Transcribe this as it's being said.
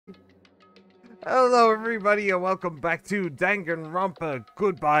Hello everybody and welcome back to Danganronpa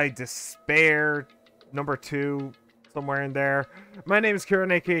Goodbye Despair number 2, somewhere in there. My name is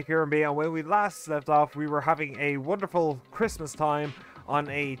Kieran, aka AciaranB, and when we last left off we were having a wonderful Christmas time on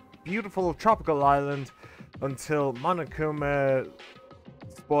a beautiful tropical island until Monokuma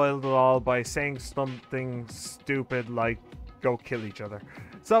spoiled it all by saying something stupid like go kill each other.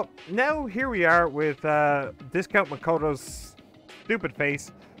 So now here we are with Discount Makoto's stupid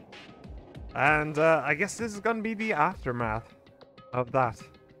face. And I guess this is going to be the aftermath of that.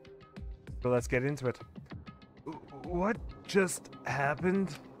 So let's get into it. What just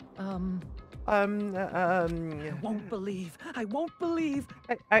happened? I won't believe.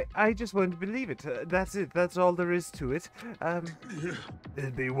 I just won't believe it. That's it. That's all there is to it.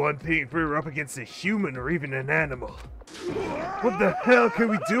 It'd be one thing if we were up against a human or even an animal. What the hell can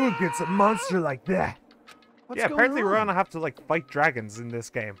we do against a monster like that? What's apparently going we're on? gonna have to like fight dragons in this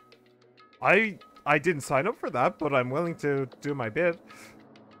game. I didn't sign up for that, but I'm willing to do my bit.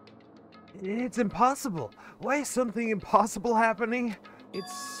 It's impossible. Why is something impossible happening?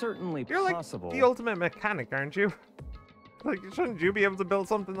 It's certainly You're like possible. the ultimate mechanic, aren't you? Like, shouldn't you be able to build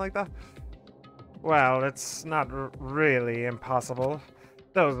something like that? Well, it's not really impossible.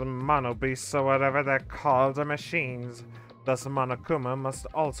 Those mono beasts or whatever they're called are machines. Thus Monokuma must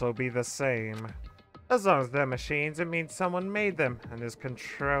also be the same. As long as they're machines, it means someone made them and is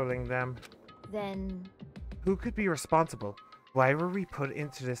controlling them. Then... Who could be responsible? Why were we put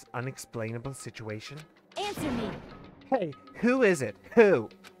into this unexplainable situation? answer me! Hey, who is it? Who?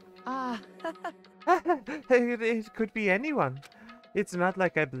 Ah, It could be anyone. It's not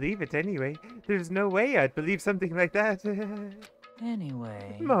like I believe it anyway. There's no way I'd believe something like that.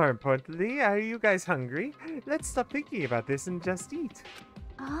 Anyway. More importantly, are you guys hungry? Let's stop thinking about this and just eat.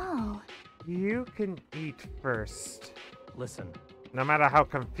 oh. You can eat first. Listen, No matter how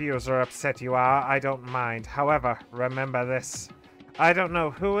confused or upset you are, I don't mind. However, remember this. I don't know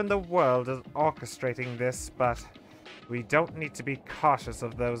who in the world is orchestrating this, but we don't need to be cautious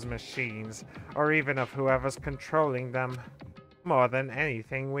of those machines, or even of whoever's controlling them. More than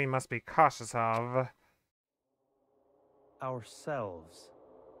anything, we must be cautious of... ourselves.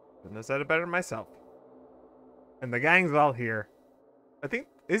 Couldn't have said it better myself. And the gang's all here. I think...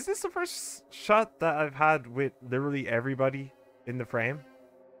 Is this the first shot that I've had with literally everybody in the frame?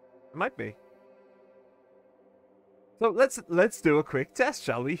 It might be. So let's do a quick test,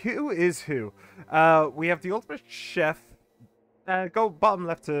 shall we? Who is who? We have the ultimate chef. Go bottom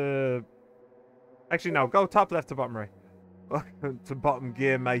left to... Actually, no. Go top left to bottom right. To bottom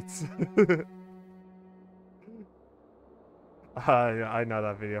gear, mates. I know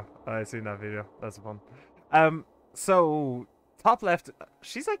that video. I've seen that video. That's fun. So top left,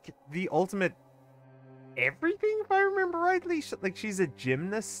 she's like the ultimate everything, if I remember rightly. Like, she's a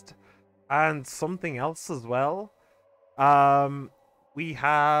gymnast and something else as well. We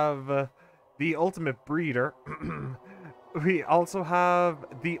have the ultimate breeder. We also have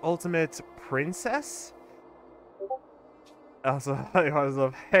the ultimate princess. Also, I was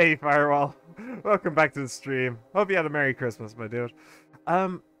like, hey Firewall, welcome back to the stream. Hope you had a Merry Christmas, my dude.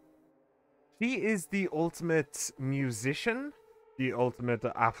 She is the ultimate musician, the ultimate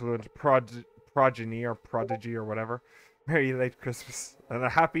affluent progeny or prodigy or whatever. Merry late Christmas and a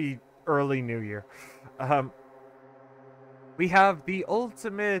happy early New Year. We have the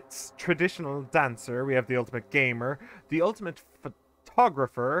ultimate traditional dancer. We have the ultimate gamer, the ultimate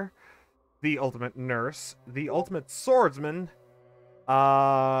photographer, the ultimate nurse, the ultimate swordsman,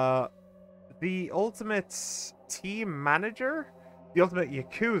 the ultimate team manager, the ultimate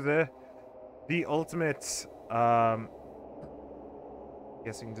yakuza, the ultimate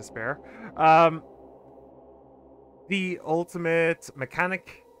guessing despair, the ultimate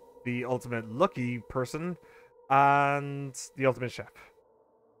mechanic, the ultimate lucky person, and the ultimate chef.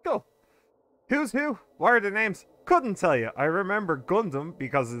 Cool. Who's who? What are their names? Couldn't tell you. I remember Gundam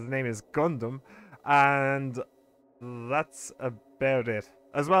because his name is Gundam, and that's about it.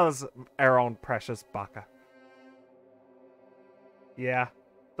 As well as our own precious Baka. Yeah,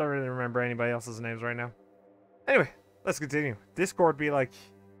 don't really remember anybody else's names right now. Anyway, let's continue. Discord be like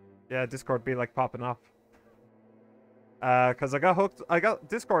popping off. Cause I got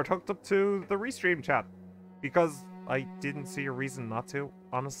Discord hooked up to the restream chat because I didn't see a reason not to,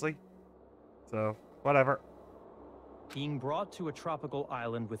 honestly. So, whatever. being brought to a tropical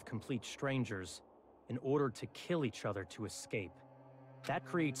island with complete strangers in order to kill each other to escape. That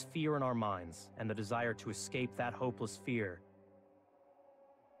creates fear in our minds, and the desire to escape that hopeless fear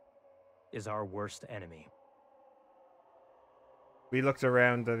is our worst enemy. We looked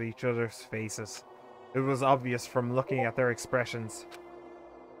around at each other's faces. It was obvious from looking at their expressions.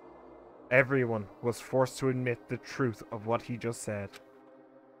 Everyone was forced to admit the truth of what he just said.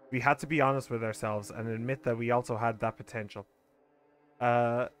 We had to be honest with ourselves and admit that we also had that potential.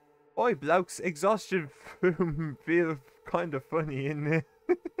 Oi, blokes, exhaustion feel kind of funny, isn't it?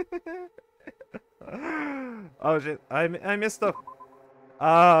 Oh shit, I missed stuff.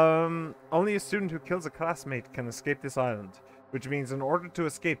 Only a student who kills a classmate can escape this island, which means in order to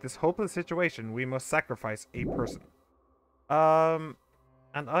escape this hopeless situation, we must sacrifice a person.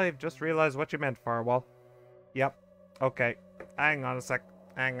 And I've just realized what you meant, Firewall. Yep. Okay. Hang on a sec.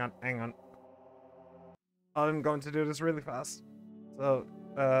 Hang on. I'm going to do this really fast. So,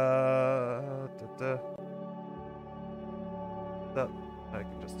 I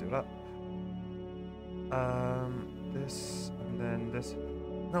can just do that. This, and then this.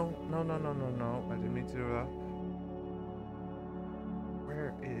 No. I didn't mean to do that.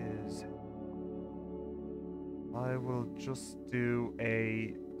 Where is... I will just do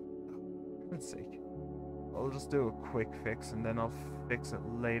a... For goodness sake. I'll just do a quick fix and then I'll fix it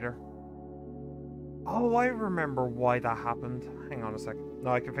later. Oh, I remember why that happened. Hang on a second.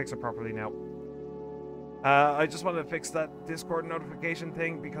 No, I can fix it properly now. I just want to fix that Discord notification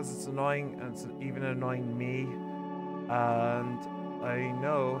thing because it's annoying and it's even annoying me. And I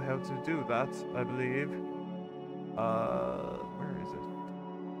know how to do that, I believe. Where is it?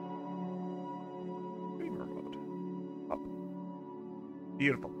 Streamer mode. Oh.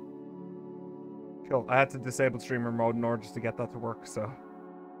 Beautiful. Cool. I had to disable streamer mode in order just to get that to work, so.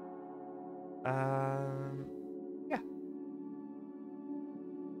 Yeah.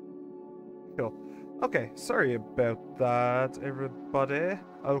 Cool. Okay, sorry about that, everybody.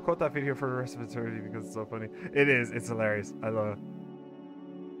 I'll cut that video for the rest of eternity because it's so funny. It is. It's hilarious. I love it.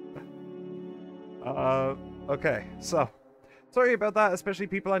 Okay, so sorry about that, especially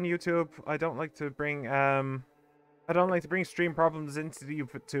people on YouTube. I don't like to bring stream problems into the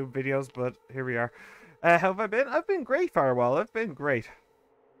YouTube videos, but here we are. How have I been? I've been great for a while. I've been great.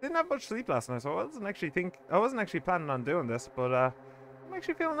 Didn't have much sleep last night, so I wasn't actually planning on doing this, but I'm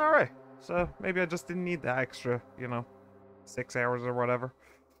actually feeling alright. So maybe I just didn't need that extra, 6 hours or whatever.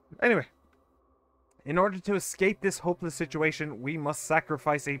 Anyway, in order to escape this hopeless situation, we must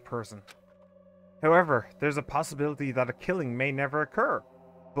sacrifice a person. However, there's a possibility that a killing may never occur.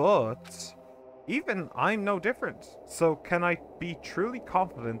 But even I'm no different. So can I be truly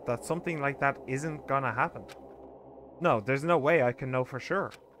confident that something like that isn't gonna happen? No, there's no way I can know for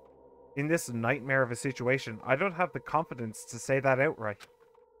sure. In this nightmare of a situation, I don't have the confidence to say that outright.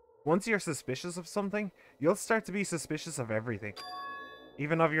 Once you're suspicious of something, you'll start to be suspicious of everything.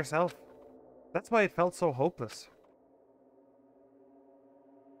 Even of yourself. That's why it felt so hopeless.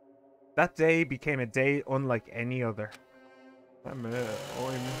 That day became a day unlike any other.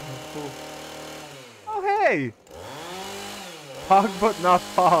 Oh hey! Pog but not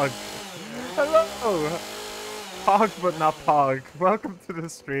Pog. Hello! Pog but not Pog. Welcome to the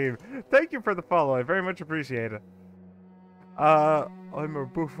stream. Thank you for the follow. I very much appreciate it. I'm a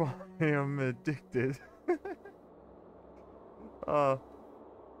buffon. I am addicted.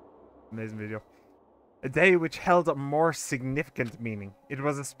 Amazing video. A day which held a more significant meaning. It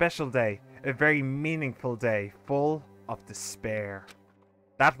was a special day. A very meaningful day. Full of despair.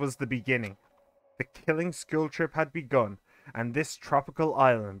 That was the beginning. The killing school trip had begun. And this tropical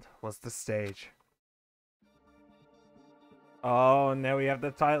island was the stage. Oh, now we have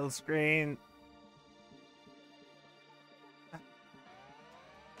the title screen.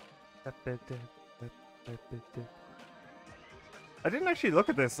 I didn't actually look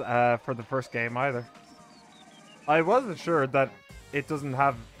at this for the first game either. I wasn't sure that it doesn't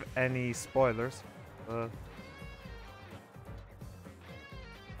have any spoilers. Ooh,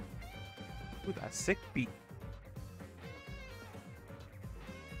 that sick beat.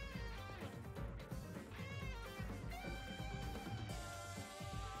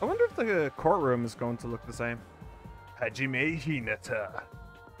 I wonder if the courtroom is going to look the same. Hajime Hinata.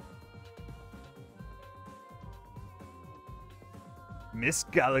 Miss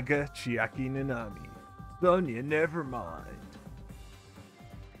Gallagher, Chiaki Nanami. Sonya, never mind.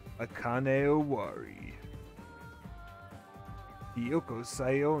 Akane Owari. Kyoko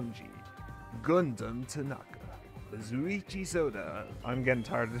Sayonji. Gundam Tanaka. Zuichi Soda. I'm getting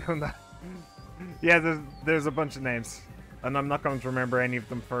tired of doing that. Yeah, there's a bunch of names. And I'm not going to remember any of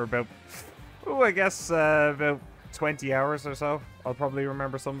them for about, I guess, about 20 hours or so. I'll probably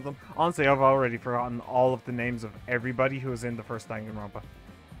remember some of them. Honestly, I've already forgotten all of the names of everybody who was in the first Danganronpa.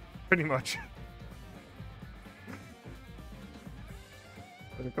 Pretty much.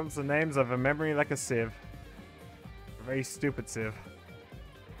 When it comes to names, I have a memory like a sieve. A very stupid sieve.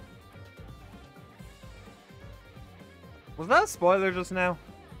 Was that a spoiler just now?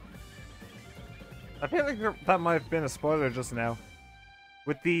 I feel like that might have been a spoiler just now.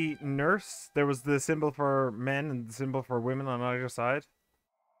 With the nurse, there was the symbol for men and the symbol for women on either side.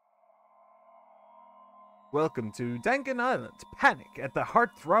 Welcome to Dangan Island. Panic at the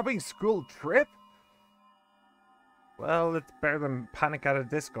heart-throbbing school trip? Well, it's better than panic at a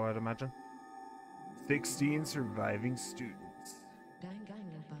disco, I'd imagine. 16 surviving students.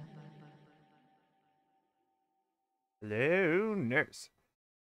 Hello, nurse.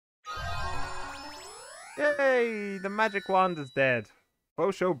 Yay! The magic wand is dead.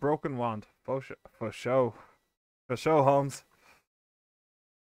 Faux show broken wand. Faux show, Holmes.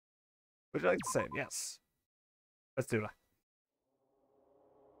 Would you like to save? Yes. Let's do that.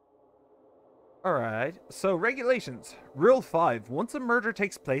 Alright, so regulations. Rule 5. Once a murder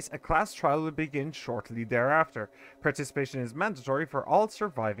takes place, a class trial will begin shortly thereafter. Participation is mandatory for all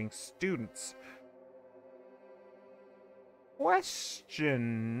surviving students.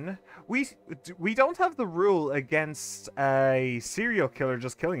 Question. We don't have the rule against a serial killer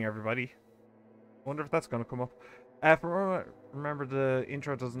just killing everybody. Wonder if that's going to come up. Remember, the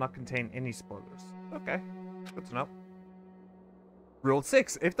intro does not contain any spoilers. Okay, good to know. Rule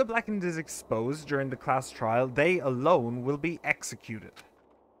 6. If the blackened is exposed during the class trial, they alone will be executed.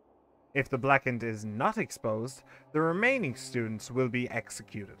 If the blackened is not exposed, the remaining students will be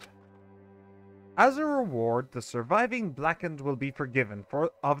executed. As a reward, the surviving blackened will be forgiven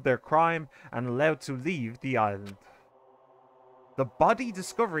of their crime and allowed to leave the island. The body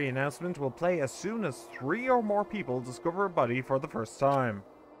discovery announcement will play as soon as 3 or more people discover a body for the first time.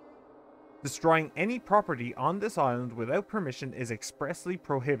 Destroying any property on this island without permission is expressly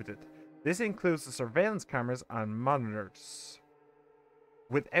prohibited. This includes the surveillance cameras and monitors.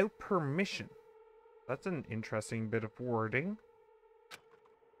 Without permission. That's an interesting bit of wording.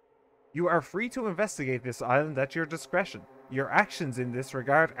 You are free to investigate this island at your discretion. Your actions in this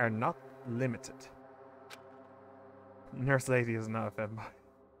regard are not limited. Nurse lady is not a femboy.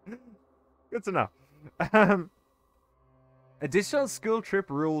 Good to know. Additional school trip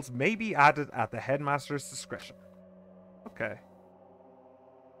rules may be added at the headmaster's discretion. Okay.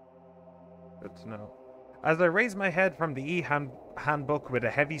 Good to know. As I raised my head from the handbook with a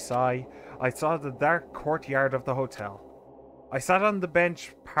heavy sigh, I saw the dark courtyard of the hotel. I sat on the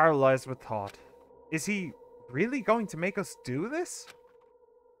bench, paralyzed with thought. Is he really going to make us do this?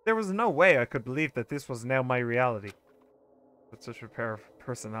 There was no way I could believe that this was now my reality. With such a pair of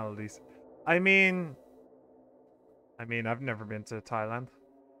personalities. I mean, I've never been to Thailand.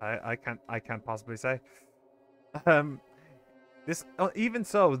 I can't possibly say. Even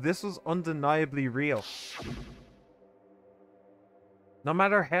so, this was undeniably real. No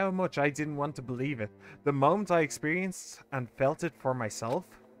matter how much I didn't want to believe it, the moment I experienced and felt it for myself,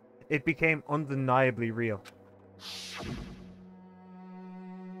 it became undeniably real.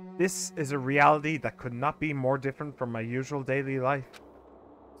 This is a reality that could not be more different from my usual daily life.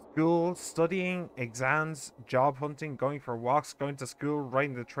 School, studying, exams, job hunting, going for walks, going to school,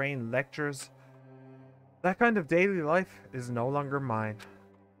 riding the train, lectures. That kind of daily life is no longer mine.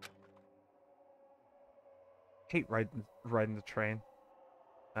 Hate riding the train.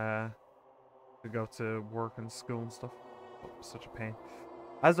 To go to work and school and stuff. Oh, such a pain.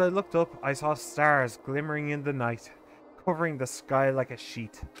 As I looked up, I saw stars glimmering in the night, covering the sky like a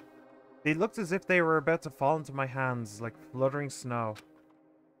sheet. They looked as if they were about to fall into my hands like fluttering snow.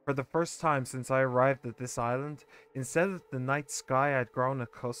 For the first time since I arrived at this island, instead of the night sky I'd grown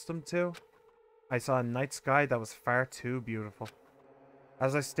accustomed to, I saw a night sky that was far too beautiful.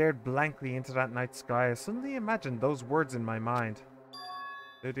 As I stared blankly into that night sky, I suddenly imagined those words in my mind.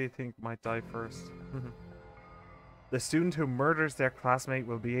 Who do you think might die first? The student who murders their classmate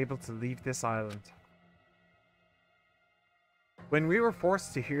will be able to leave this island. When we were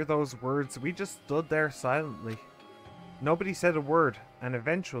forced to hear those words, we just stood there silently. Nobody said a word, and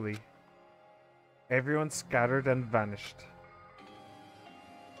eventually, everyone scattered and vanished.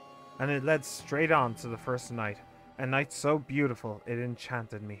 And it led straight on to the first night, a night so beautiful it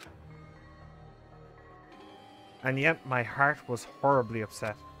enchanted me. And yet my heart was horribly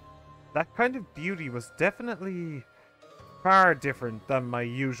upset. That kind of beauty was definitely far different than my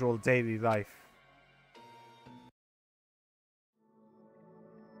usual daily life.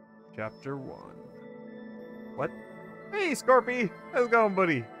 Chapter 1. What? Hey, Scorpy! How's it going,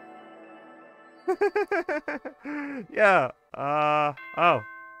 buddy? Yeah, oh.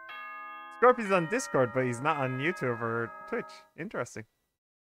 Scorpy's on Discord, but he's not on YouTube or Twitch. Interesting.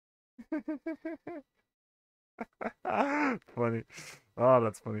 Funny. Oh,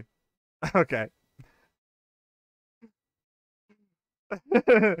 that's funny. Okay.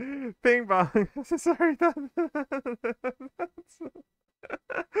 Ping pong. Sorry.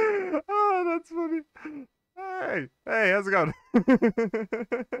 Oh, That's funny. Hey, hey, how's it going?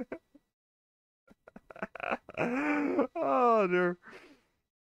 Oh, dear.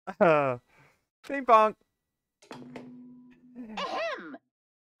 Ping pong. Ahem!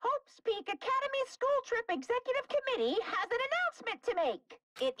 Hope's Peak Academy School Trip Executive Committee has an announcement to make.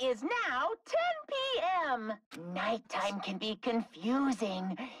 It is now 10 p.m. Nighttime can be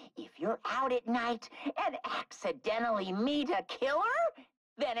confusing. If you're out at night and accidentally meet a killer,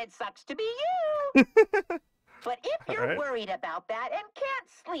 then it sucks to be you. But if you're worried about that and can't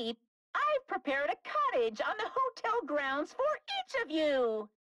sleep, I've prepared a cottage on the hotel grounds for each of you.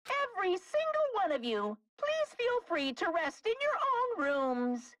 Every single one of you. Please feel free to rest in your own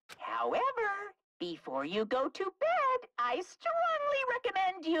rooms. However, before you go to bed, I strongly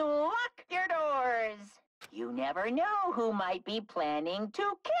recommend you lock your doors. You never know who might be planning to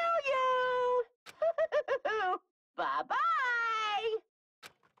kill you. Bye-bye.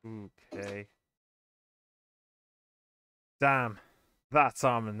 Okay. Damn. That's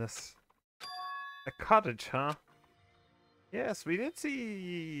ominous. A cottage, huh? Yes, we did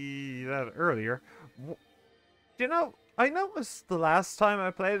see that earlier. You know, I noticed the last time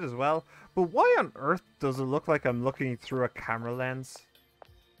I played as well, but why on earth does it look like I'm looking through a camera lens?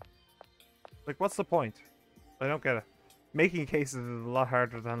 Like, what's the point? I don't get it. Making cases is a lot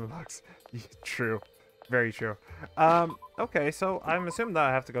harder than it looks. True. Very true. Okay, so I'm assuming that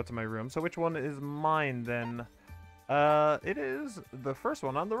I have to go to my room. So which one is mine then? It is the first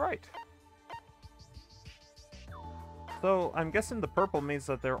one on the right. So, I'm guessing the purple means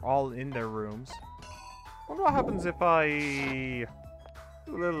that they're all in their rooms. Wonder what happens if I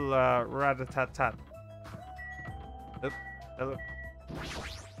do a little rat-a-tat-tat. Oop, hello.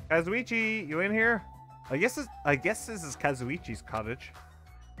 Kazuichi, you in here? I guess this is Kazuichi's cottage.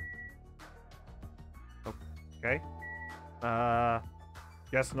 Okay.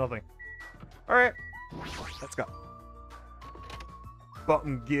 Guess nothing. Alright. Let's go.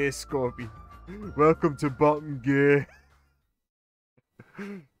 Button gear, Scorpy. Welcome to Button gear.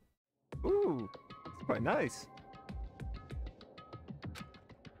 Ooh, it's quite nice.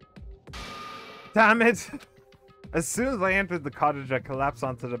 Damn it! As soon as I entered the cottage, I collapsed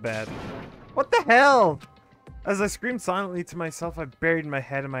onto the bed. What the hell? As I screamed silently to myself, I buried my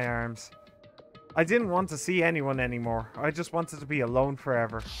head in my arms. I didn't want to see anyone anymore. I just wanted to be alone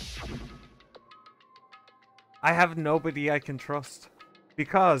forever. I have nobody I can trust.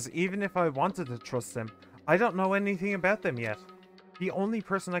 Because even if I wanted to trust them, I don't know anything about them yet. The only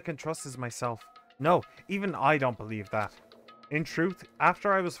person I can trust is myself. No, even I don't believe that. In truth,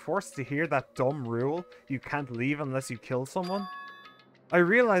 after I was forced to hear that dumb rule, you can't leave unless you kill someone, I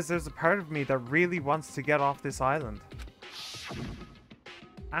realized there's a part of me that really wants to get off this island.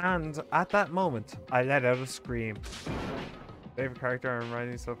 And at that moment, I let out a scream. Favorite character I'm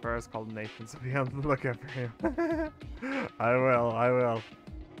writing so far is called Nathan, so be on the lookout for him. I will.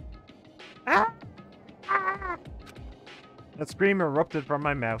 Ah! Ah! A scream erupted from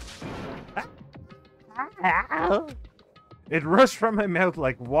my mouth. It rushed from my mouth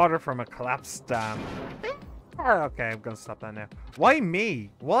like water from a collapsed dam. Okay, I'm gonna stop that now. Why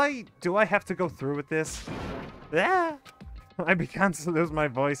me? Why do I have to go through with this? I began to lose my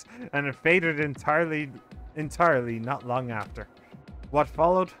voice, and it faded entirely not long after. What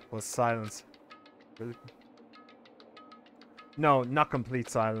followed was silence. Really? No, not complete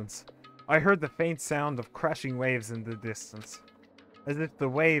silence. I heard the faint sound of crashing waves in the distance, as if the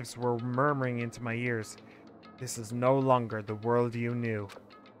waves were murmuring into my ears. This is no longer the world you knew.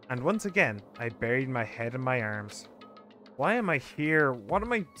 And once again, I buried my head in my arms. Why am I here? What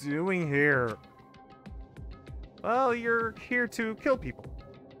am I doing here? Well, you're here to kill people.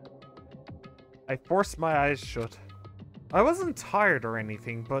 I forced my eyes shut. I wasn't tired or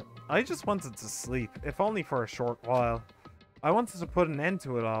anything, but I just wanted to sleep, if only for a short while. I wanted to put an end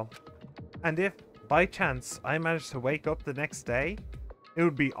to it all. And if, by chance, I managed to wake up the next day, it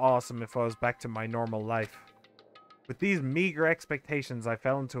would be awesome if I was back to my normal life. With these meager expectations, I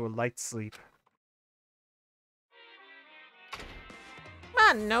fell into a light sleep.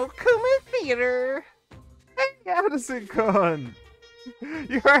 Mano Kuma Theater! Hey, Addison-kun!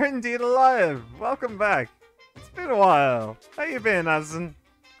 You are indeed alive! Welcome back! It's been a while. How you been, Addison?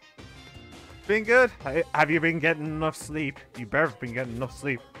 Been good? Have you been getting enough sleep? You better have been getting enough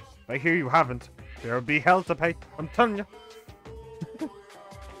sleep. If I hear you haven't, there'll be hell to pay. I'm telling you.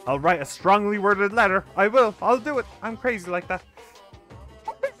 I'll write a strongly worded letter. I will. I'll do it. I'm crazy like that.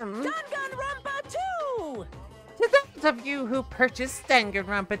 Danganronpa 2! To those of you who purchased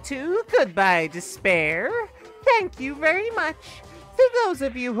Danganronpa 2, goodbye despair. Thank you very much. To those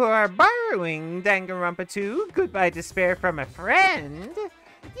of you who are borrowing Danganronpa 2, goodbye despair from a friend.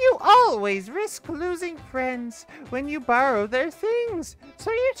 You all always risk losing friends when you borrow their things, so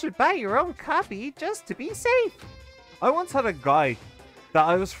you should buy your own copy just to be safe. I once had a guy that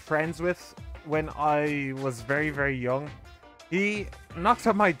I was friends with when I was very, very young. He knocked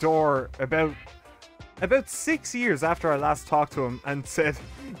on my door about 6 years after I last talked to him and said,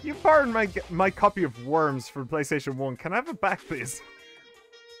 "You borrowed my copy of Worms for PlayStation 1. Can I have it back, please?"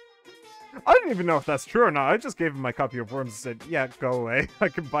 I don't even know if that's true or not. I just gave him my copy of Worms and said, "Yeah, go away. I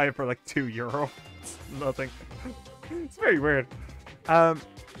can buy it for like €2. It's nothing." It's very weird.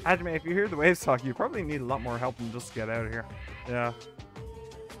 Anime, if you hear the waves talk, you probably need a lot more help than just get out of here. Yeah.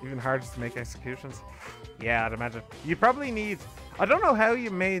 Even harder to make executions. Yeah, I'd imagine. You probably need... I don't know how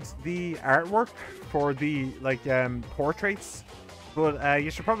you made the artwork for the, like, portraits, but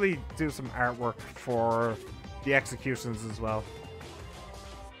you should probably do some artwork for the executions as well.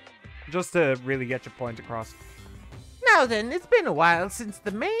 Just to really get your point across. Now then, it's been a while since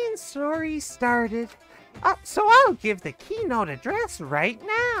the main story started, so I'll give the keynote address right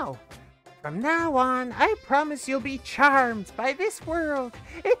now. From now on, I promise you'll be charmed by this world.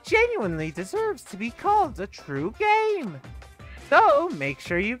 It genuinely deserves to be called a true game. So make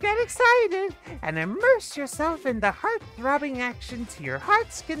sure you get excited and immerse yourself in the heart-throbbing action to your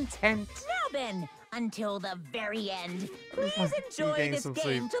heart's content. Now then, until the very end, please enjoy this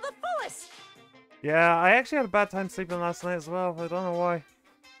game to the fullest. Yeah, I actually had a bad time sleeping last night as well. I don't know why.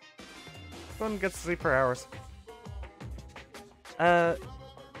 Couldn't get to sleep for hours.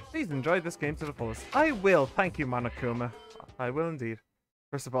 Please enjoy this game to the fullest. I will. Thank you, Monokuma. I will indeed.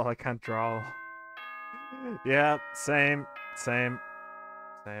 First of all, I can't draw. Yeah, same. I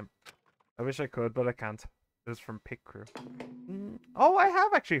wish I could, but I can't. This is from Pick Crew. Oh, I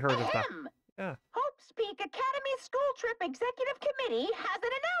have actually heard of that. Yeah. Hope's Peak Academy School Trip Executive Committee has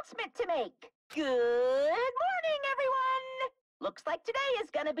an announcement to make. Good morning, everyone! Looks like today is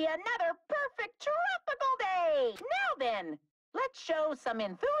gonna be another perfect tropical day. Now then, let's show some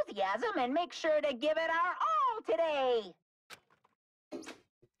enthusiasm and make sure to give it our all today.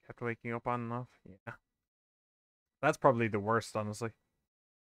 Kept waking up on and off. Yeah. That's probably the worst, honestly.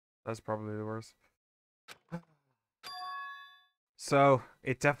 That's probably the worst. So,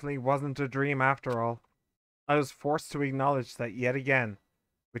 it definitely wasn't a dream after all. I was forced to acknowledge that yet again,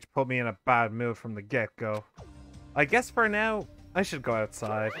 which put me in a bad mood from the get-go. I guess for now, I should go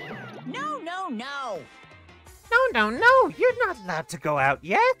outside. No, no, no! No, you're not allowed to go out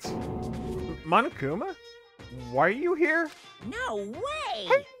yet. Monokuma? Why are you here? No way!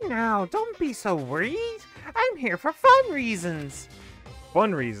 Hey now, don't be so worried. I'm here for fun reasons.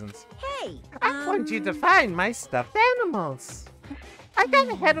 Fun reasons. Hey, I want you to find my stuffed animals. I got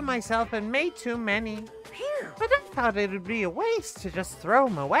ahead of myself and made too many. But I thought it would be a waste to just throw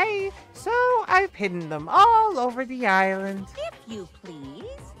them away, so I've hidden them all over the island. If you please.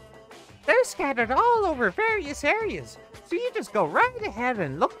 They're scattered all over various areas, so you just go right ahead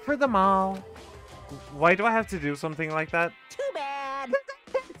and look for them all. Why do I have to do something like that? Too bad.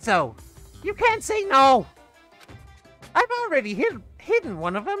 So, you can't say no. I've already hidden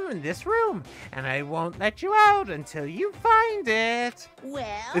one of them in this room, and I won't let you out until you find it.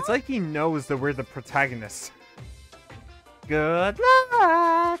 Well? It's like he knows that we're the protagonists. Good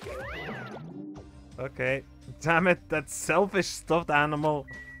luck. Okay. Damn it, that selfish stuffed animal.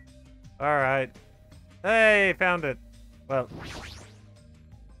 Alright. Hey, found it. Well.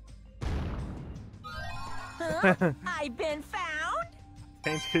 Huh? I've been found?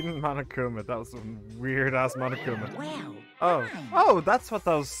 Hidden Monokuma. That was some weird-ass Monokuma. Well, Oh, that's what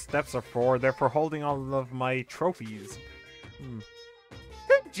those steps are for. They're for holding all of my trophies.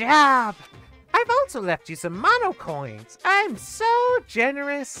 Good job. I've also left you some mono coins. I'm so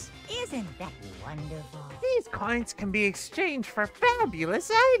generous. Isn't that wonderful? These coins can be exchanged for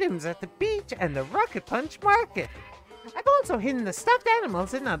fabulous items at the beach and the Rocket Punch Market. I've also hidden the stuffed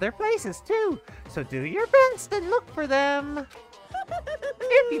animals in other places too, so do your best and look for them.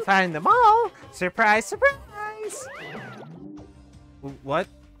 If you find them all, surprise, surprise! What?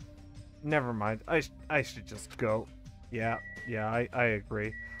 Never mind. I should just go. Yeah, I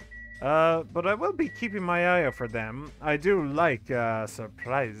agree. But I will be keeping my eye out for them. I do like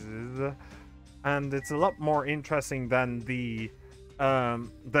surprises, and it's a lot more interesting than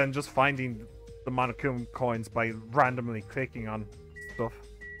than just finding the Monokuma coins by randomly clicking on stuff.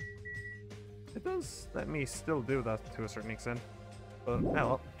 It does let me still do that to a certain extent. But, oh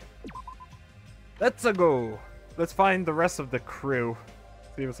well. Let's go. Let's find the rest of the crew.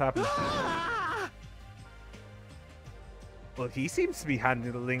 See what's happening. Well, he seems to be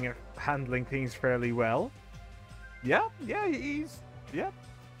handling things fairly well. Yeah, he's... Yep.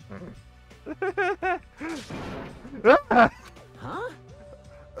 Huh?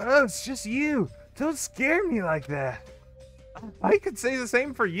 Oh, it's just you. Don't scare me like that. I could say the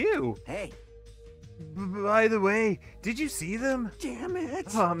same for you. Hey, By the way, did you see them? damn it.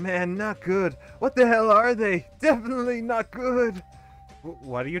 Oh man, not good. What the hell are they? Definitely not good.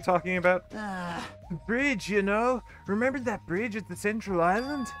 What are you talking about? Ah, The bridge, you know? Remember that bridge at the central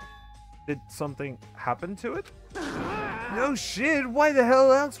island? Did something happen to it? No shit, why the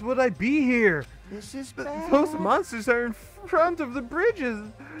hell else would I be here? this is bad. Those monsters are in front of the bridges.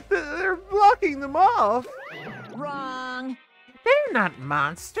 They're blocking them off. Wrong. They're not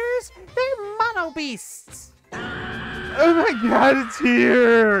monsters. They're mono beasts. Oh my god, it's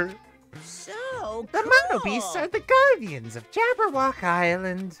here. So The mono beasts are the guardians of Jabberwock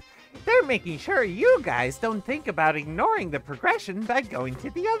Island. They're making sure you guys don't think about ignoring the progression by going to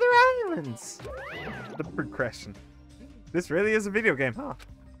the other islands. The progression. This really is a video game, huh?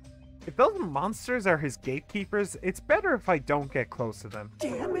 If those monsters are his gatekeepers, it's better if I don't get close to them.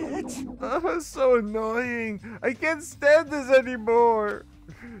 Damn it. Oh, so annoying. I can't stand this anymore.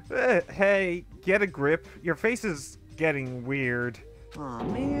 Hey, get a grip. Your face is getting weird. Aw,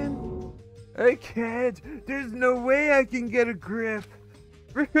 man. I can't. There's no way I can get a grip.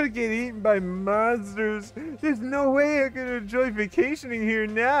 We're gonna get eaten by monsters. There's no way I can enjoy vacationing here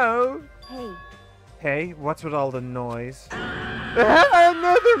now. Hey, Hey, what's with all the noise?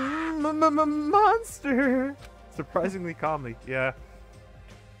 Another monster! Surprisingly calmly, yeah.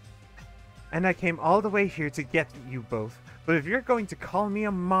 And I came all the way here to get you both. But if you're going to call me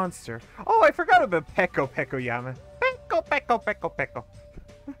a monster... Oh, I forgot about Peko Yama. Peko.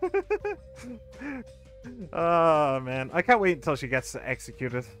 Oh, man. I can't wait until she gets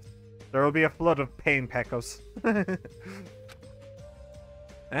executed. There will be a flood of pain Pekos.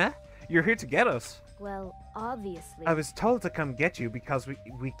 Huh? You're here to get us. well, obviously. I was told to come get you because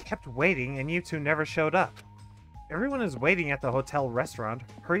we kept waiting and you two never showed up. Everyone is waiting at the hotel restaurant.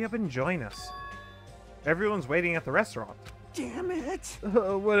 Hurry up and join us. Everyone's waiting at the restaurant. Damn it.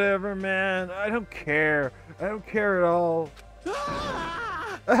 Whatever, man. I don't care. I don't care at all.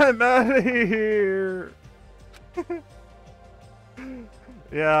 Ah! I'm out of here.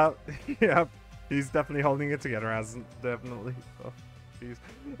 Yeah. He's definitely holding it together, hasn't? Definitely. Oh, jeez.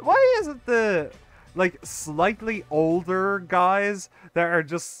 Why isn't the like slightly older guys that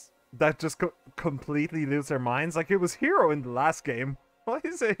just completely lose their minds? Like it was Hero in the last game. Why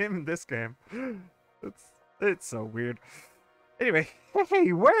is it him in this game? It's so weird. Anyway,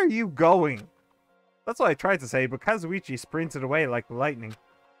 hey, where are you going? That's what I tried to say, but Kazuichi sprinted away like lightning.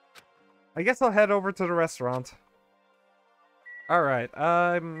 I guess I'll head over to the restaurant. Alright,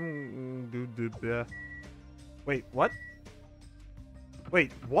 wait, what?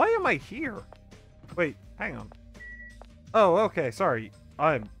 Wait, why am I here? Wait, hang on. Oh, okay, sorry.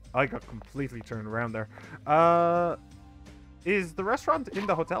 I got completely turned around there. Is the restaurant in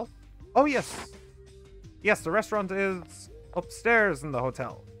the hotel? Oh, yes. Yes, the restaurant is upstairs in the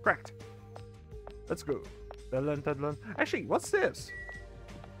hotel. Correct. Let's go. Actually, what's this?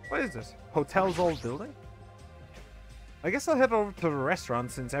 What is this? Hotel's old building? I guess I'll head over to the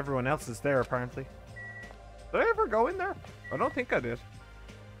restaurant since everyone else is there, apparently. Did I ever go in there? I don't think I did.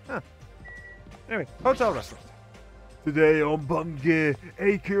 Huh. Anyway, hotel restaurant. Today on Bungie,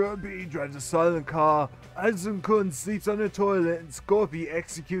 AciaranB drives a silent car, Anson-kun sleeps on a toilet, and Scorpy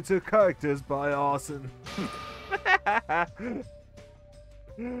executes her characters by arson.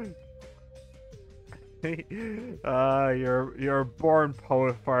 You're a born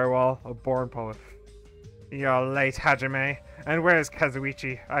poet, Firewall. A born poet. You're late, Hajime. And where's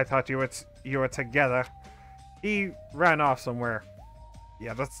Kazuichi? I thought you were together. He ran off somewhere.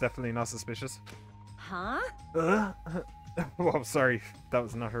 Yeah, that's definitely not suspicious. Huh? Whoa, sorry. That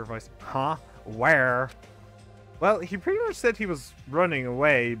was not her voice. Huh? Where? Well, he pretty much said he was running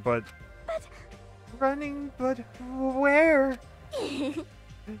away, but... Running, but where?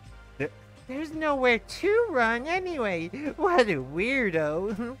 There's nowhere to run anyway. What a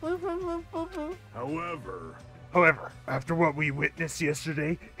weirdo. However, after what we witnessed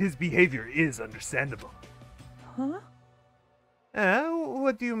yesterday, his behavior is understandable. Huh?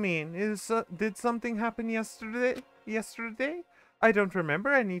 What do you mean? Did something happen yesterday? I don't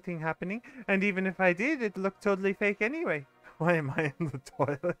remember anything happening, and even if I did, it looked totally fake anyway. Why am I in the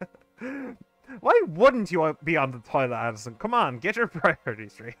toilet? Why wouldn't you be on the toilet, Addison? Come on, get your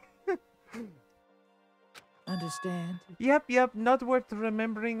priorities straight. Understand? Yep, not worth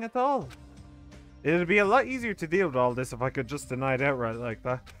remembering at all. It'd be a lot easier to deal with all this if I could just deny it outright like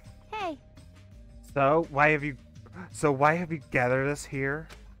that. Hey, So, why have you gathered us here?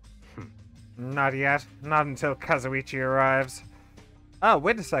 Not yet. Not until Kazuichi arrives. Oh,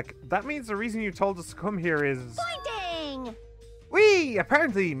 wait a sec. That means the reason you told us to come here is... pointing! Whee! Hey,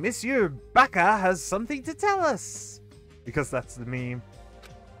 apparently Monsieur Baka has something to tell us. Because that's the meme.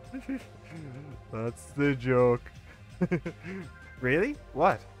 That's the joke. Really?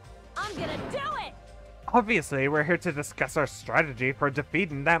 What? I'm gonna do it! Obviously, we're here to discuss our strategy for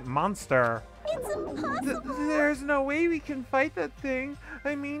defeating that monster. It's impossible! There's no way we can fight that thing.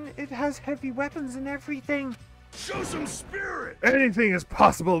 I mean, it has heavy weapons and everything. Show some spirit! Anything is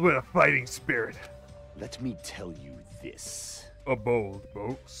possible with a fighting spirit. Let me tell you this. A bold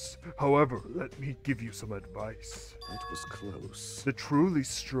boast. However, let me give you some advice. That was close. The truly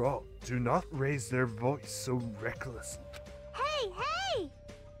strong do not raise their voice so recklessly. Hey,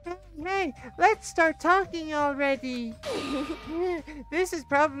 hey! Hey, let's start talking already. This is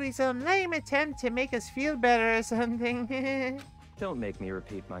probably some lame attempt to make us feel better or something. Don't make me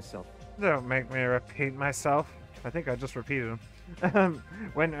repeat myself. Don't make me repeat myself. I think I just repeated them.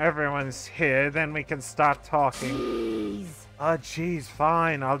 When everyone's here, then we can start talking. Jeez. Oh, jeez,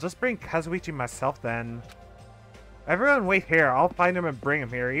 fine. I'll just bring Kazuichi myself then. Everyone wait here. I'll find him and bring him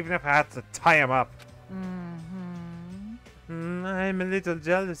here, even if I have to tie him up. I'm a little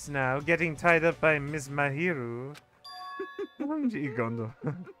jealous now, getting tied up by Miss Mahiru. Gee, Gondo.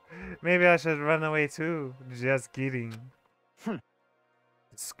 Maybe I should run away too. Just kidding.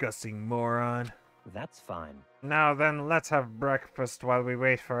 Disgusting moron. That's fine. Now then, let's have breakfast while we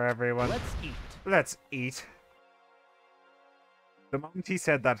wait for everyone. Let's eat. Let's eat. The moment he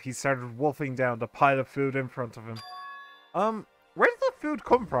said that, he started wolfing down the pile of food in front of him. Where did the food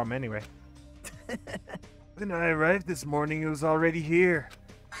come from, anyway? When I arrived this morning, it was already here.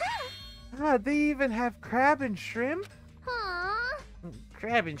 They even have crab and shrimp? Huh?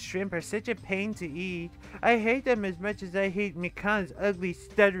 Crab and shrimp are such a pain to eat. I hate them as much as I hate Mikan's ugly,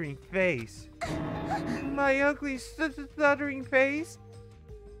 stuttering face. My ugly, stuttering face?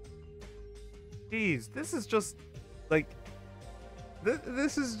 Jeez, this is just, like...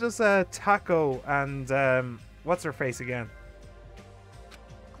 This is just a taco and, what's her face again?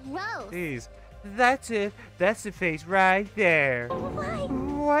 Gross. Jeez. That's it. That's the face right there. Why?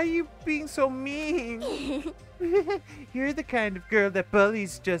 Why are you being so mean? You're the kind of girl that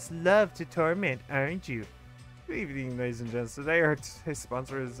bullies just love to torment, aren't you? Good evening, ladies and gents. Today our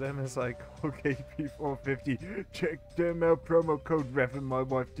sponsor is MSI OKP450. Check them out. Promo code REF and my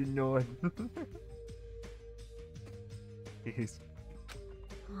wife to know. Jeez.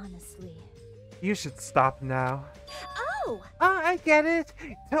 Honestly. You should stop now. Oh! Oh, I get it.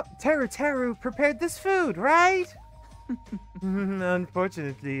 Teru prepared this food, right?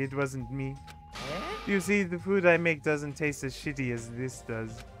 Unfortunately, it wasn't me. You see, the food I make doesn't taste as shitty as this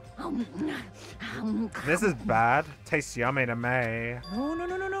does. This is bad. Tastes yummy to me.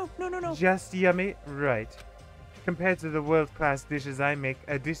 No. Just yummy? Right. Compared to the world-class dishes I make,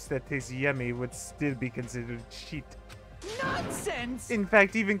 a dish that tastes yummy would still be considered shit. Nonsense! In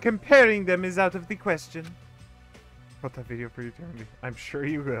fact, even comparing them is out of the question. Put that video for you, Jeremy. I'm sure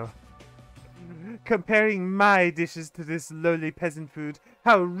you will. Comparing my dishes to this lowly peasant food.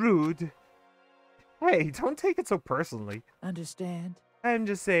 How rude. Hey, don't take it so personally. Understand? I'm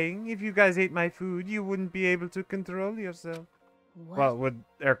just saying, if you guys ate my food, you wouldn't be able to control yourself. What? Well, would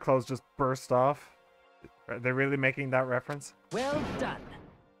their clothes just burst off? Are they really making that reference? Well done.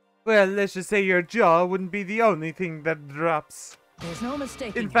 Well, let's just say your jaw wouldn't be the only thing that drops. There's no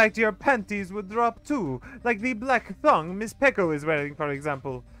mistaking In it. fact, your panties would drop too, like the black thong Miss Pecco is wearing, for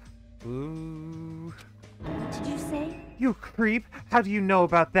example. Ooh. What did you say? You creep! How do you know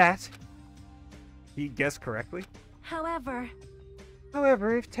about that? He guessed correctly. However,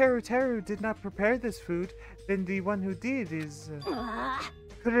 However, if Teru did not prepare this food, then the one who did is...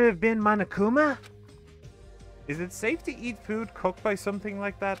 Could it have been Monokuma? Is it safe to eat food cooked by something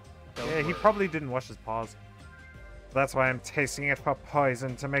like that? Yeah, he probably didn't wash his paws. That's why I'm tasting it for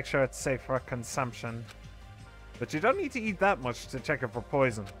poison, to make sure it's safe for consumption. But you don't need to eat that much to check it for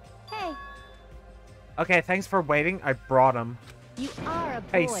poison. hey, Okay, thanks for waiting. I brought him. you are a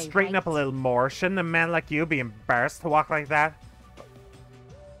boy, Hey, straighten up a right? little more. Shouldn't a man like you be embarrassed to walk like that?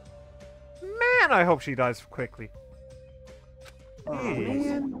 Man, I hope she dies quickly.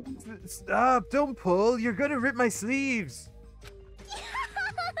 Hey, stop, don't pull. You're gonna rip my sleeves.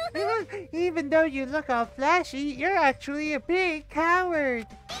 Even though you look all flashy, you're actually a big coward.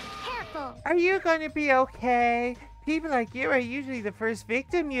 Careful. Are you going to be okay? People like you are usually the first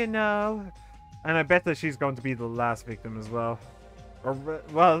victim, you know. And I bet that she's going to be the last victim as well. Or,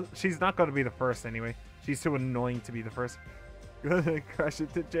 well, she's not going to be the first anyway. She's too annoying to be the first. Gonna crash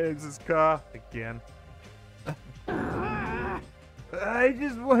into James's car again. I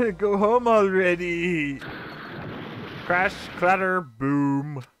just want to go home already. Crash, clatter,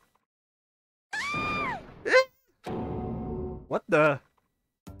 boom. What the?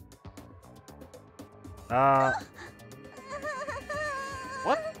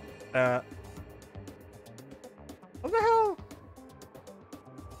 What? What the hell?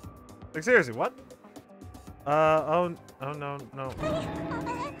 Like, seriously, what? Oh no, no.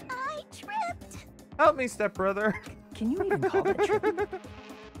 I tripped. Help me, stepbrother. Can you even call it tripping?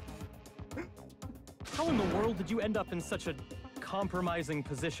 How in the world did you end up in such a compromising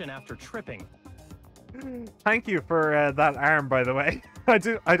position after tripping? Thank you for that arm, by the way. I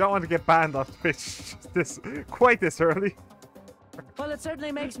don't want to get banned off Twitch quite this early. Well, it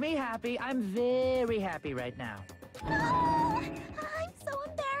certainly makes me happy. I'm very happy right now. I'm so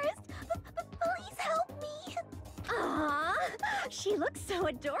embarrassed. Please help me. Aww, she looks so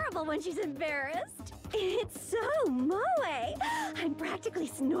adorable when she's embarrassed. It's so moe. I'm practically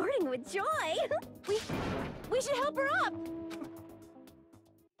snorting with joy. We should help her up.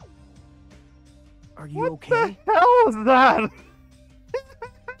 Are you What okay? the hell is that?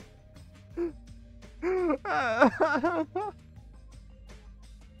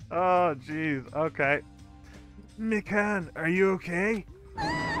 Oh, jeez. Okay. Mikan, are you okay?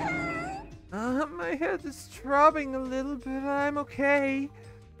 My head is throbbing a little, but I'm okay.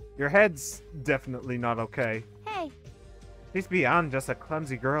 Your head's definitely not okay. Hey, She's beyond just a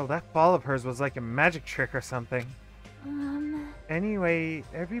clumsy girl. That fall of hers was like a magic trick or something. Anyway,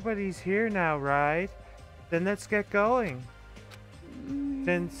 everybody's here now, right? Then let's get going.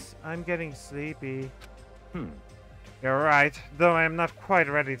 Since I'm getting sleepy. You're right. Though I'm not quite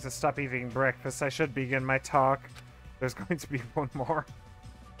ready to stop eating breakfast, I should begin my talk. There's going to be one more.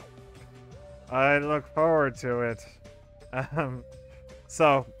 I look forward to it.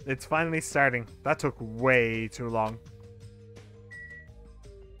 So, it's finally starting. That took way too long.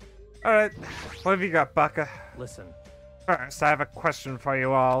 Alright, what have you got, Baka? Listen, First, I have a question for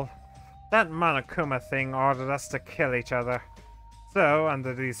you all. That Monokuma thing ordered us to kill each other. So,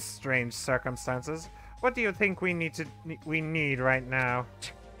 under these strange circumstances, what do you think we need right now?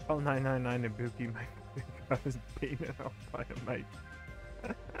 Oh, 999 Ibuki might think I was beaten up by a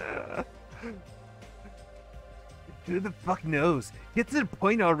mate. Who the fuck knows? Get to the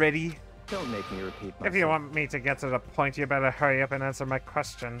point already. don't make me repeat myself. If you want me to get to the point, you better hurry up and answer my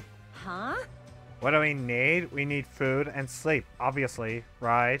question. huh? What do we need? We need food and sleep, obviously,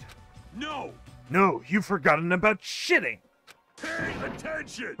 right? No! No, you've forgotten about shitting! Pay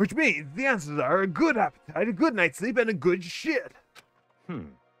attention! Which means the answers are a good appetite, a good night's sleep, and a good shit.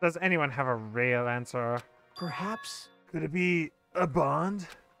 Does anyone have a real answer? Perhaps Could it be a bond?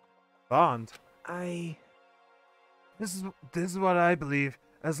 Bond? This is what I believe.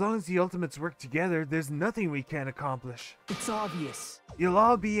 As long as the Ultimates work together, there's nothing we can't accomplish. it's obvious. You'll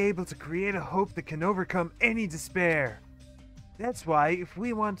all be able to create a hope that can overcome any despair. That's why, if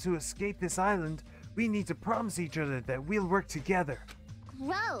we want to escape this island, we need to promise each other that we'll work together.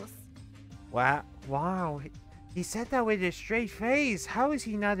 Gross. Wow. He said that with a straight face. How is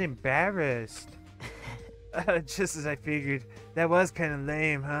he not embarrassed? Just as I figured. That was kind of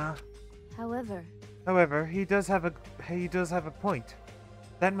lame, huh? However, He does have a point.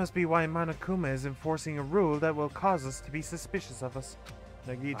 That must be why Monokuma is enforcing a rule that will cause us to be suspicious of us.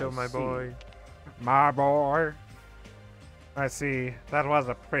 Nagito, my boy. My boy. I see. That was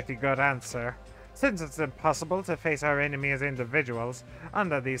a pretty good answer. Since it's impossible to face our enemy as individuals,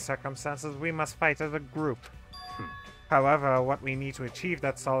 under these circumstances we must fight as a group. However, what we need to achieve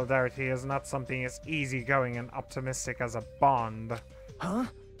that solidarity is not something as easygoing and optimistic as a bond. Huh?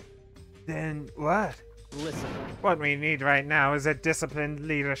 Then what? Listen, What we need right now is a disciplined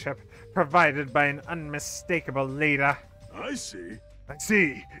leadership, provided by an unmistakable leader. I see. I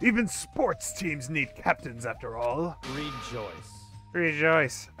see. Even sports teams need captains after all. rejoice.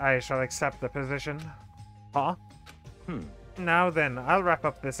 Rejoice. I shall accept the position. Huh? Now then, I'll wrap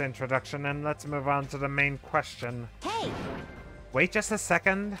up this introduction and let's move on to the main question. hey, Wait just a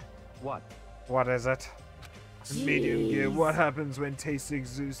second. What? What is it? Medium gear. What happens when taste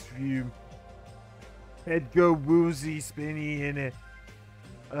exudes fume? Head go woozy, spinny in it.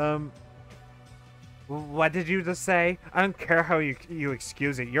 What did you just say? I don't care how you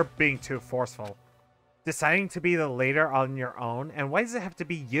excuse it. You're being too forceful. Deciding to be the leader on your own, and why does it have to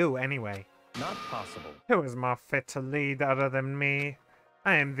be you anyway? Not possible. Who is more fit to lead other than me?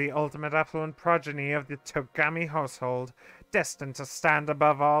 I am the ultimate affluent progeny of the Togami household, destined to stand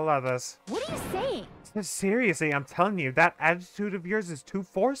above all others. what are you saying? Seriously, I'm telling you, that attitude of yours is too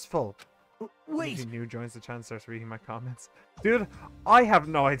forceful. Wait. He new joins the channel, starts reading my comments. Dude, I have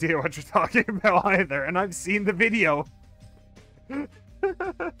no idea what you're talking about either, and I've seen the video.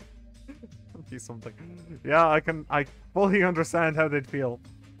 Be something. Yeah, I fully understand how they'd feel.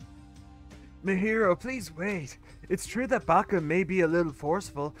 Mihiro, please wait. It's true that Baka may be a little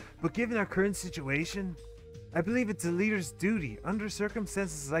forceful, but given our current situation, I believe it's a leader's duty, under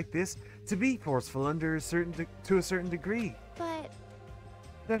circumstances like this, to be forceful to a certain degree. But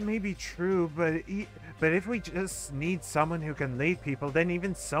That may be true, but if we just need someone who can lead people, then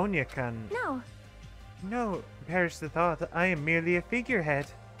even Sonia can. No, perish the thought. I am merely a figurehead.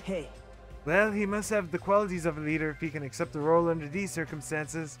 Hey, Well, he must have the qualities of a leader if he can accept the role under these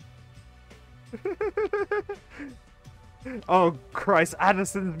circumstances. Oh, Christ,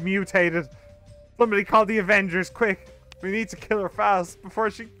 Addison's mutated. Somebody call the Avengers, quick. We need to kill her fast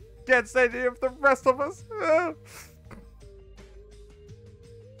before she gets any of the rest of us.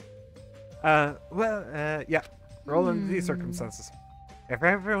 Yeah. Roll under these circumstances. If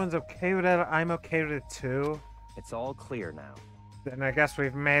everyone's okay with it, I'm okay with it too. It's all clear now. Then I guess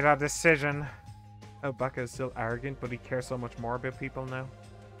we've made our decision. Oh, Baka is still arrogant, but he cares so much more about people now.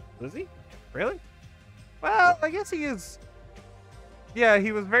 Does he? Really? Well, I guess he is. Yeah,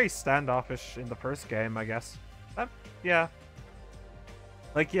 he was very standoffish in the first game, I guess. Yeah.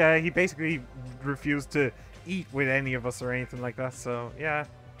 Like, yeah, he basically refused to eat with any of us or anything like that, so, yeah.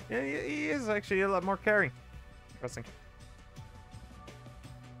 Yeah, he is actually a lot more caring. Interesting.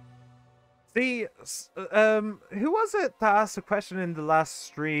 See, who was it that asked a question in the last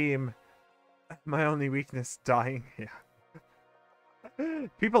stream? My only weakness, dying. Yeah.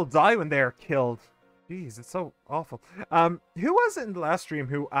 People die when they are killed. Jeez, it's so awful. Who was it in the last stream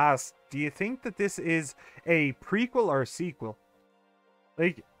who asked, do you think that this is a prequel or a sequel?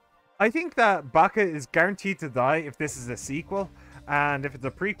 Like, I think that Baka is guaranteed to die if this is a sequel, and if it's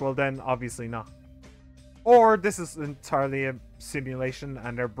a prequel, then obviously not. Or this is entirely a simulation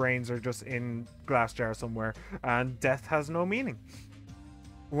and their brains are just in glass jar somewhere and death has no meaning.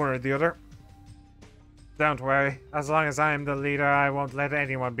 One or the other. Don't worry. As long as I am the leader, I won't let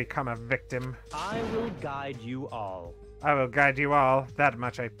anyone become a victim. I will guide you all. I will guide you all. That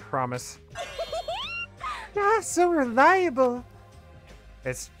much I promise. Ah, so reliable.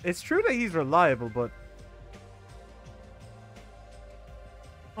 It's true that he's reliable, but...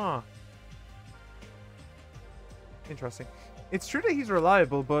 Huh. Interesting. It's true that he's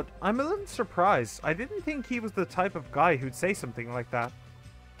reliable, but I'm a little surprised. I didn't think he was the type of guy who'd say something like that.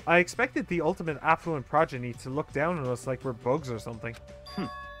 I expected the ultimate affluent progeny to look down on us like we're bugs or something.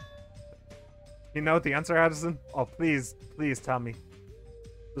 You know the answer, Addison? Oh, please tell me.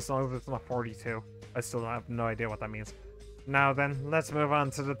 As long as it's not 42. I still have no idea what that means. Now then, let's move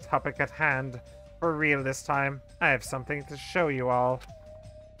on to the topic at hand. For real this time. I have something to show you all.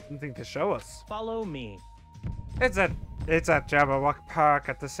 Something to show us. Follow me. It's at Jabberwock Park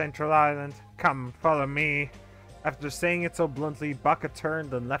at the Central Island. Come, follow me. After saying it so bluntly, Baka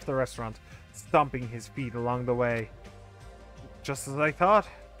turned and left the restaurant, stomping his feet along the way. Just as I thought.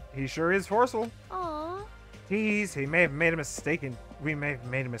 He sure is forceful. Aww. Geez, we may have made a mistake in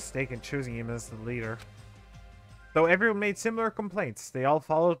choosing him as the leader. Though everyone made similar complaints, they all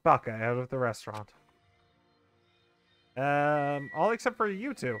followed Baka out of the restaurant. All except for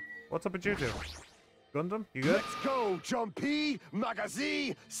you two. What's up with you two? Gundam, you good? Let's go, Jumpy,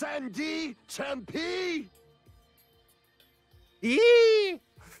 Magazi, Sandy, Champy! Eee!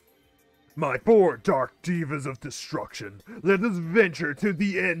 My poor dark divas of destruction, let us venture to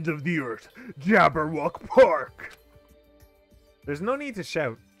the end of the earth, Jabberwock Park! There's no need to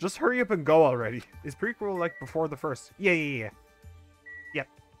shout. Just hurry up and go already. Is prequel like before the first? Yeah. Yep.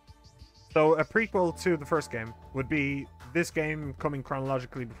 So a prequel to the first game would be this game coming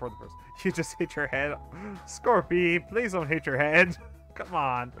chronologically before the first. You just hit your head. Scorpy, please don't hit your head. Come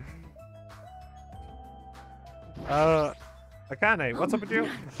on. Akane, what's up with you?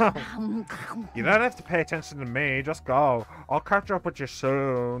 You don't have to pay attention to me. Just go. I'll catch up with you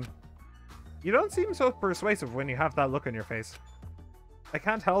soon. You don't seem so persuasive when you have that look on your face. I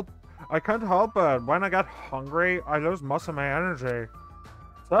can't help it. When I get hungry, I lose most of my energy.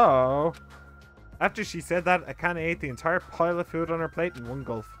 So, after she said that, Akane ate the entire pile of food on her plate in one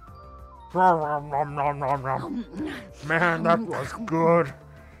gulp. Man, that was good.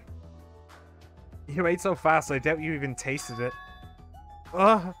 You ate so fast, I doubt you even tasted it.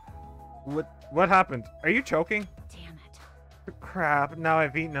 What happened? Are you choking? Damn it. Crap, now that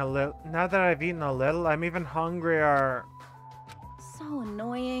I've eaten a little, I'm even hungrier. So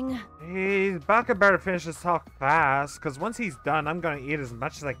annoying. He's Baka better finish his talk fast, because once he's done, I'm gonna eat as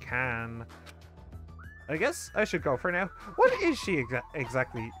much as I can. I guess I should go for now. What is she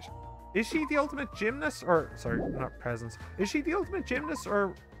exactly? Is she the ultimate gymnast? Or, sorry, not presence. Is she the ultimate gymnast?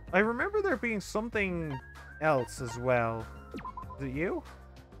 Or, I remember there being something else as well. Is it you?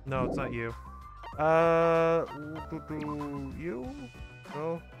 No, it's not you. You?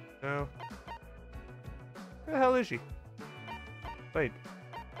 No. Where the hell is she? Wait.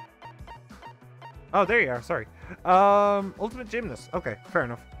 Oh, there you are. Sorry. Ultimate Gymnast. Okay, fair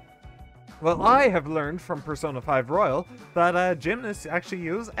enough. Well, I have learned from Persona 5 Royal that gymnasts actually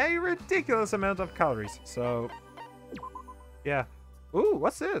use a ridiculous amount of calories. So, yeah. Ooh,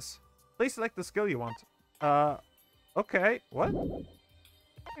 what's this? Please select the skill you want. Okay. What?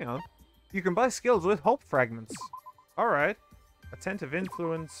 Hang on. You can buy skills with hope fragments. Alright. Attentive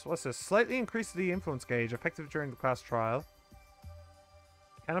influence. What's this? Slightly increase the influence gauge, effective during the class trial.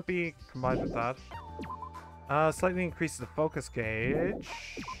 Can it be combined with that? Slightly increase the focus gauge.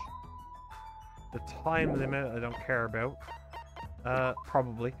 The time limit, I don't care about.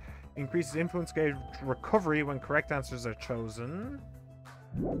 Probably. Increases influence gauge recovery when correct answers are chosen.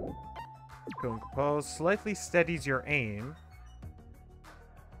 Cool and compose. Slightly steadies your aim.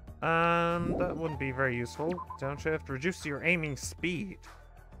 That wouldn't be very useful. Downshift. Reduce your aiming speed.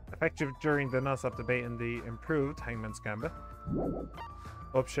 Effective during the non-stop debate in the improved Hangman's Gambit.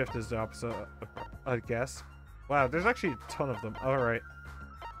 Upshift is the opposite, I guess. Wow, there's actually a ton of them. Alright.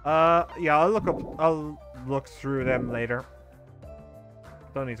 Yeah, I'll look through them later.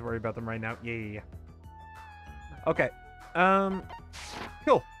 Don't need to worry about them right now. Yeah. Okay.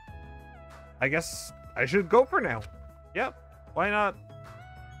 Cool. I guess I should go for now. Yep. Why not?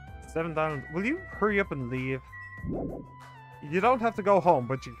 7 down. Will you hurry up and leave? You don't have to go home,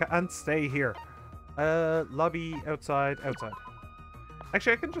 but you can't stay here. Lobby, outside.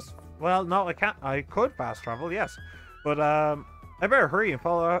 Actually, I can just... Well, no, I can't. I could fast travel, yes. But, I better hurry and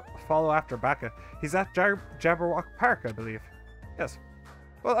follow after Baka. He's at Jabberwock Park, I believe. Yes.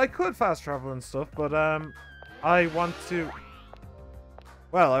 Well, I could fast travel and stuff, but, I want to...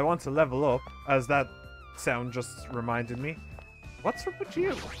 Well, I want to level up, as that sound just reminded me. What's up with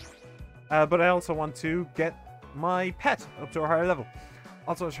you? But I also want to get my pet up to a higher level.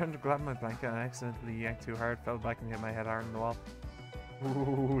 Also, I was trying to grab my blanket and I accidentally yanked too hard, fell back and hit my head hard on the wall.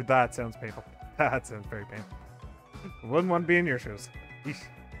 Ooh, that sounds painful. That sounds very painful. Wouldn't want to be in your shoes. Eesh.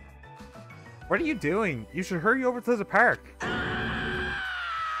 What are you doing? You should hurry over to the park.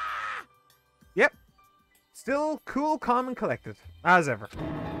 Yep. Still cool, calm, and collected. As ever.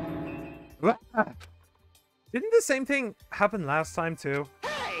 Didn't the same thing happen last time, too?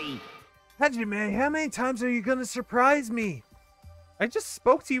 Hey! Hajime, how many times are you gonna surprise me? I just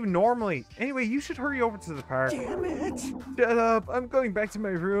spoke to you normally. Anyway, you should hurry over to the park. Damn it! Shut up. I'm going back to my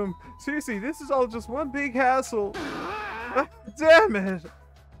room. Seriously, this is all just one big hassle. Damn it.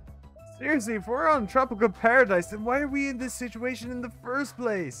 Seriously, if we're on tropical paradise, then why are we in this situation in the first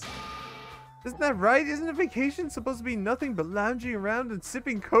place? Isn't that right? Isn't a vacation supposed to be nothing but lounging around and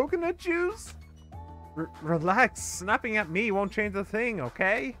sipping coconut juice? Relax. Snapping at me won't change a thing,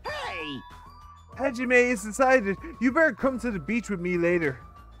 okay? Hey! Hajime is decided. You better come to the beach with me later.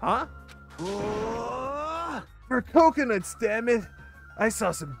 Huh? For coconuts, damn it. I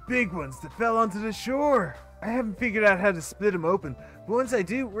saw some big ones that fell onto the shore. I haven't figured out how to split them open, but once I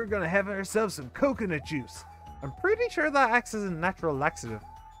do, we're gonna have ourselves some coconut juice. I'm pretty sure that acts as a natural laxative.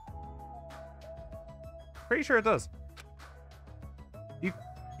 Pretty sure it does.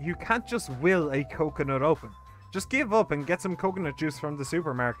 You can't just will a coconut open. Just give up and get some coconut juice from the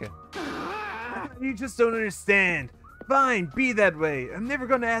supermarket. You just don't understand. Fine, be that way. I'm never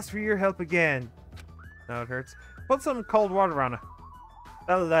gonna ask for your help again. No, it hurts. Put some cold water on it.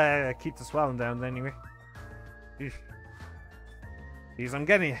 That'll keep the swelling down anyway. Eesh. Jeez, I'm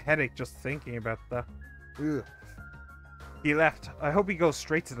getting a headache just thinking about that. Ugh. He left. I hope he goes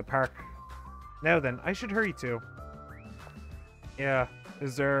straight to the park. Now then, I should hurry too. Yeah.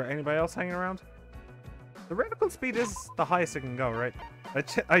 Is there anybody else hanging around? The reticle speed is the highest it can go, right?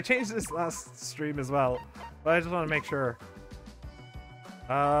 I changed this last stream as well, but I just want to make sure.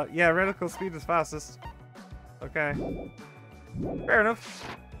 Yeah, reticle speed is fastest. Okay. Fair enough.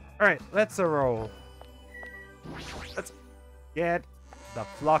 Alright, let's roll. Let's get the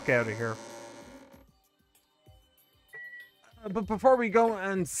flock out of here. But before we go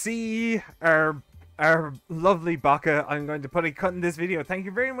and see our lovely Baka, I'm going to put a cut in this video. Thank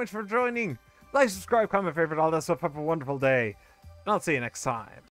you very much for joining. Like, subscribe, comment, favorite, all that stuff. Have a wonderful day. And I'll see you next time.